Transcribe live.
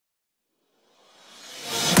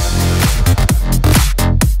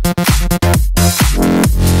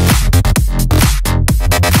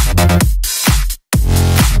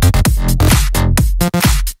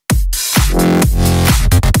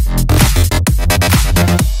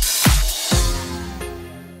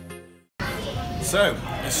So,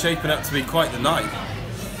 it's shaping up to be quite the night.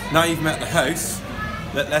 Now you've met the host,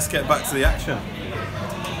 let's get back to the action.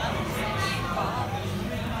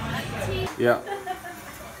 Yeah.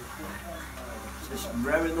 Just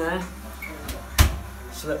roe in there.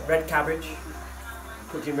 Some red cabbage,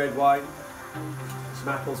 cooking red wine, some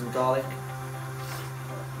apples and garlic.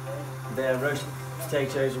 There, roast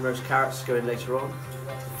potatoes and roast carrots go in later on.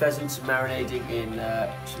 Pheasants marinating in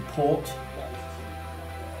some port.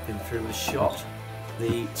 Been through with a shot.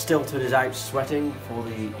 The Stilton is out sweating for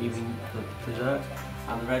the evening dessert,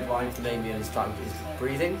 and the red wine for Damien is starting to get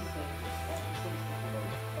breathing.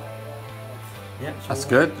 Yeah, that's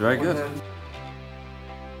good, very good.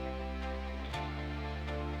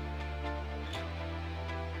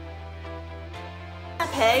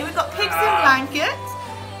 Okay, we've got pigs in blankets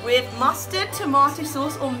with mustard, tomato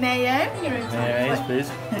sauce or mayo. Your own yes, please.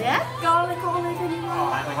 Yeah? Garlic olive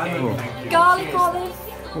anyway. Garlic olive.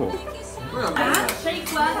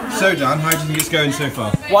 So Dan, how do you think it's going so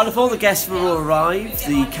far? Wonderful, the guests have all arrived.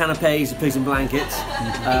 The canapes, the pigs in blankets,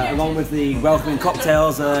 along with the welcoming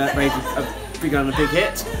cocktails, ready to bring on a big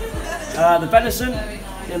hit. The venison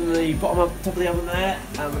in the top of the oven there,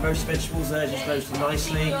 and the roast vegetables there just roasted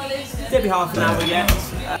nicely. Maybe half an hour yet.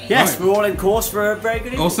 Yes, we're all in course for a very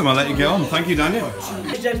good evening. Awesome, I'll let you go on. Thank you, Daniel.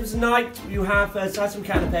 Ladies and gentlemen, tonight you have had some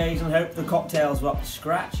canapes, and I hope the cocktails were up to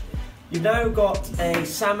scratch. You've now got a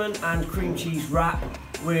salmon and cream cheese wrap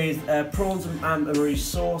with prawns and marie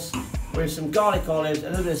sauce, with some garlic olives, a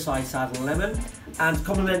little bit of side salad and lemon. And to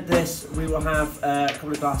complement this, we will have a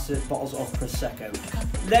couple of bottles of Prosecco.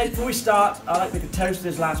 Then, before we start, I'd like to make a toast to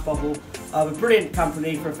this last bottle of a brilliant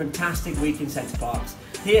company for a fantastic week in Center Parcs.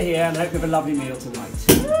 Here, and I hope you have a lovely meal tonight.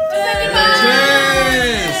 Cheers!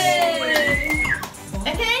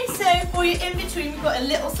 Okay, so for your in-between, we've got a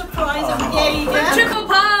little surprise of Jaeger. Triple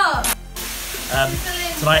pop!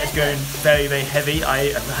 Tonight is going very, very heavy.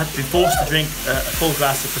 I have been forced to drink a full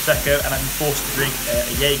glass of Prosecco, and I've been forced to drink a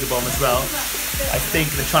Jaeger bomb as well. I think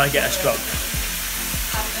they're trying to get us drunk.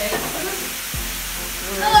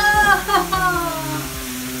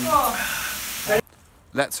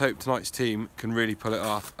 Let's hope tonight's team can really pull it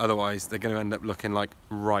off, otherwise they're going to end up looking like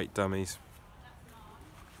right dummies.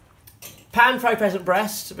 Pan-fried pheasant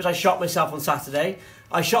breast, which I shot myself on Saturday.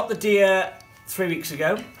 I shot the deer 3 weeks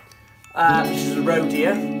ago, which is a roe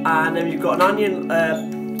deer, and then you've got an onion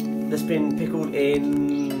that's been pickled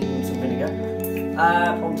in some vinegar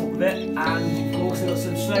on top of it, and you've also got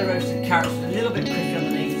some slow roasted carrots with a little bit crispy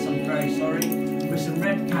underneath, so I'm very sorry, with some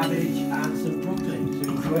red cabbage and some broccoli. So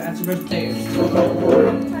enjoy it, and some roast potatoes.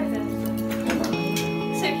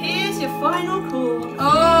 So here's your final call. Oh,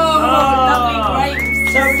 lovely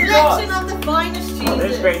grapes. So we've Selection got, of the finest cheeses.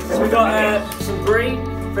 that's great. So we've got some brie,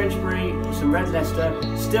 French brie, some red Leicester,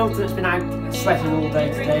 Stilton that's been out sweating all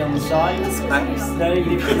day today on the side. And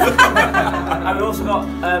we've also got,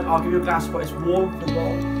 I'll give you a glass, but it's warm for the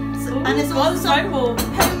bottle. And there's also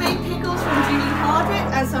homemade pickles from Julie Hardwick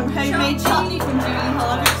and some homemade chutney from Julie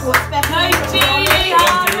Hardwick. What's better? No, Julie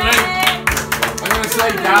Hardwick! I'm going to say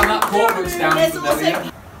down that port looks down. There's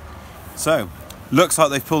also So, looks like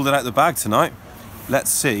they've pulled it out the bag tonight.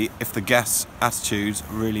 Let's see if the guests' attitudes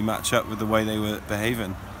really match up with the way they were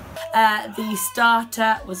behaving. The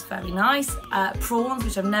starter was very nice. Prawns,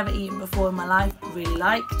 which I've never eaten before in my life, really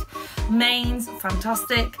liked. Mains,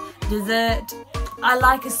 fantastic. Dessert, I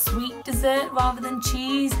like a sweet dessert rather than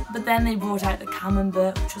cheese, but then they brought out the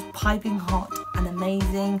camembert, which was piping hot and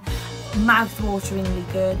amazing, mouth-wateringly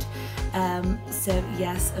good. So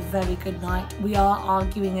yes, a very good night. We are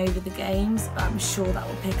arguing over the games, but I'm sure that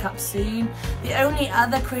will pick up soon. The only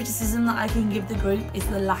other criticism that I can give the group is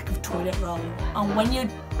the lack of toilet roll. And when you're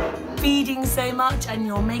feeding so much and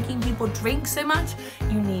you're making people drink so much,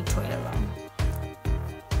 you need toilet roll.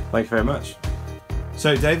 Thank you very much.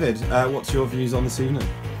 So David, what's your views on this evening?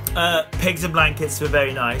 Pigs and blankets were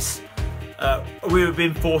very nice. We were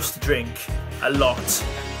being forced to drink a lot.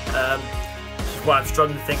 Why I'm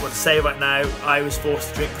struggling to think what to say right now. I was forced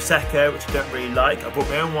to drink Prosecco, which I don't really like. I brought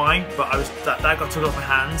my own wine, but that got taken off my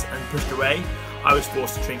hands and pushed away. I was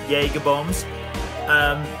forced to drink Jaeger bombs.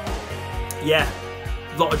 Yeah,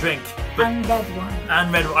 a lot of drink. And red wine.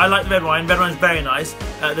 And red wine. I like the red wine. Red wine's very nice.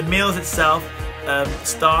 The meals itself,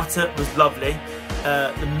 starter was lovely.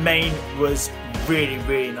 The main was really,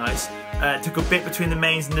 really nice. It took a bit between the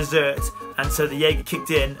mains and dessert, and so the Jaeger kicked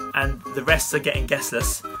in, and the rest are getting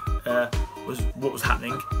guestless. Was what was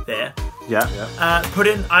happening there. Yeah.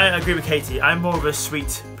 Pudding, I agree with Katie. I'm more of a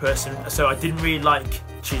sweet person, so I didn't really like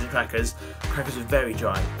cheese and crackers. Crackers was very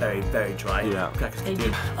dry, very dry. Yeah. Crackers could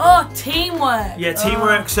do. Oh, teamwork. Yeah,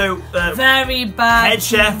 teamwork. So Very bad. head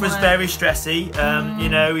chef was teamwork. very stressy. You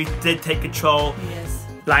know, he did take control. Yes.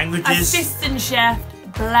 Languages. Assistant chef,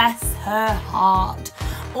 bless her heart.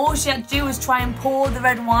 All she had to do was try and pour the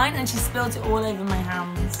red wine, and she spilled it all over my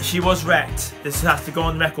hands. She was wrecked. This has to go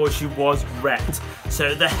on the record. She was wrecked.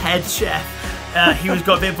 So the head chef, he was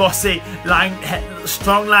got a bit bossy.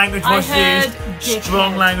 Strong language was used. dickhead.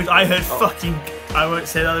 Strong language. I heard fucking. I won't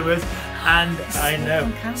say the other words. And I know.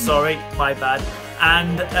 Sorry, my bad.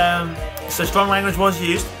 And so strong language was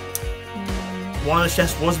used. One of the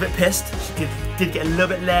chefs was a bit pissed. She did get a little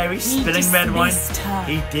bit leery, spilling red wine. Her.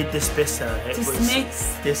 He did dismiss her. It Dismiss.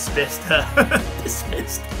 was dismissed her.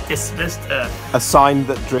 dismissed her. A sign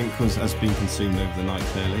that drink has been consumed over the night,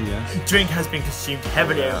 clearly, yes. Drink has been consumed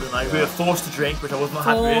heavily over the night. We were forced to drink, which I was not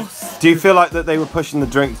happy with. Do you feel like that they were pushing the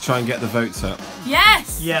drink to try and get the votes up?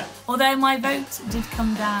 Yes. Yeah. Although my vote did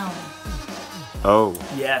come down Oh,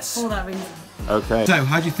 Yes. for that reason. okay. So,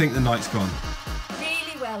 how do you think the night's gone?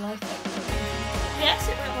 Really well, I think. Yes,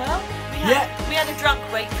 it went well. We had a drunk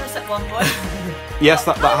waitress at one point. Yes,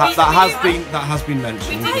 that has been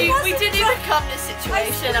mentioned. we did overcome this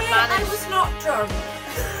situation and managed. I was not drunk.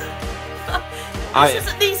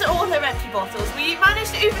 These are all her empty bottles. We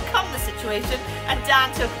managed to overcome the situation, and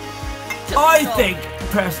Dan took I control. think,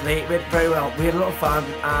 personally, it went very well. We had a lot of fun,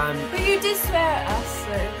 and But you did swear at us,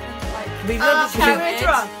 so like. we loved You were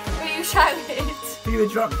drunk. But you shouted. You were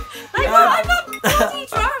drunk. I'm not bloody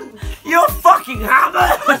drunk. You're fucking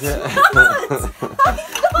hammered! You're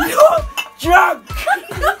drunk!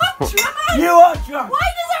 I'm not drunk. You are drunk! Why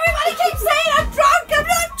does everybody keep saying I'm drunk? I'm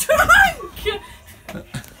not drunk.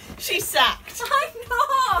 She's sacked. I'm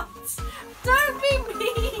not. Don't be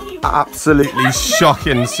mean. Absolutely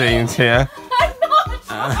shocking scenes here. I'm not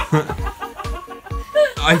drunk.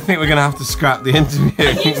 I think we're going to have to scrap the interview.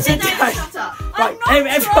 You sit down. Shut up. Right, I'm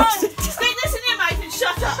not everyone drunk. sit down. Stick this in your mouth and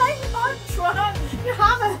shut up. I'm not drunk. You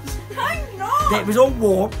haven't. I'm not. It was all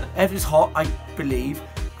warm, it was hot, I believe.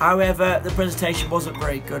 However, the presentation wasn't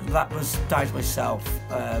very good, and that was down to myself.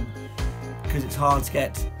 Because it's hard to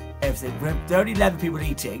get everything. There are only 11 people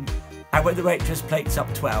eating, and when the waitress plates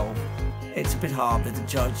up 12, it's a bit hard to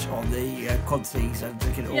judge on the quantities and to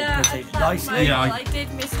get it all presented nicely. Yeah, I did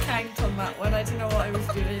miscount on that one. I didn't know what I was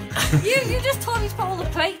doing. you just told me to put all the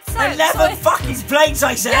plates out. 11 fucking plates,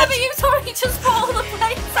 I said! Yeah, but you told me to just put all the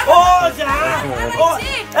plates out. Order! And I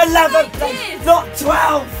did. 11 I plates, did. not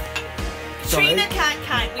 12! Trina can't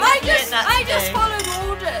count. We I didn't learn that I just today. followed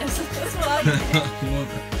orders. That's what I did.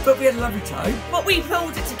 But we had a lovely time. But we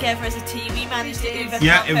pulled it together as a team. We managed to overcome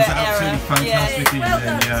Yeah, it was her absolutely error. fantastic Well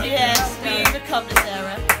evening, done. yeah. Yes, we overcome this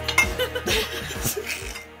error.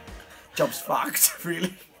 Job's fucked,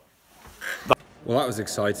 really. Well, that was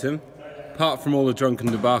exciting. Apart from all the drunken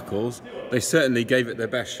debacles, they certainly gave it their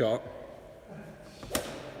best shot.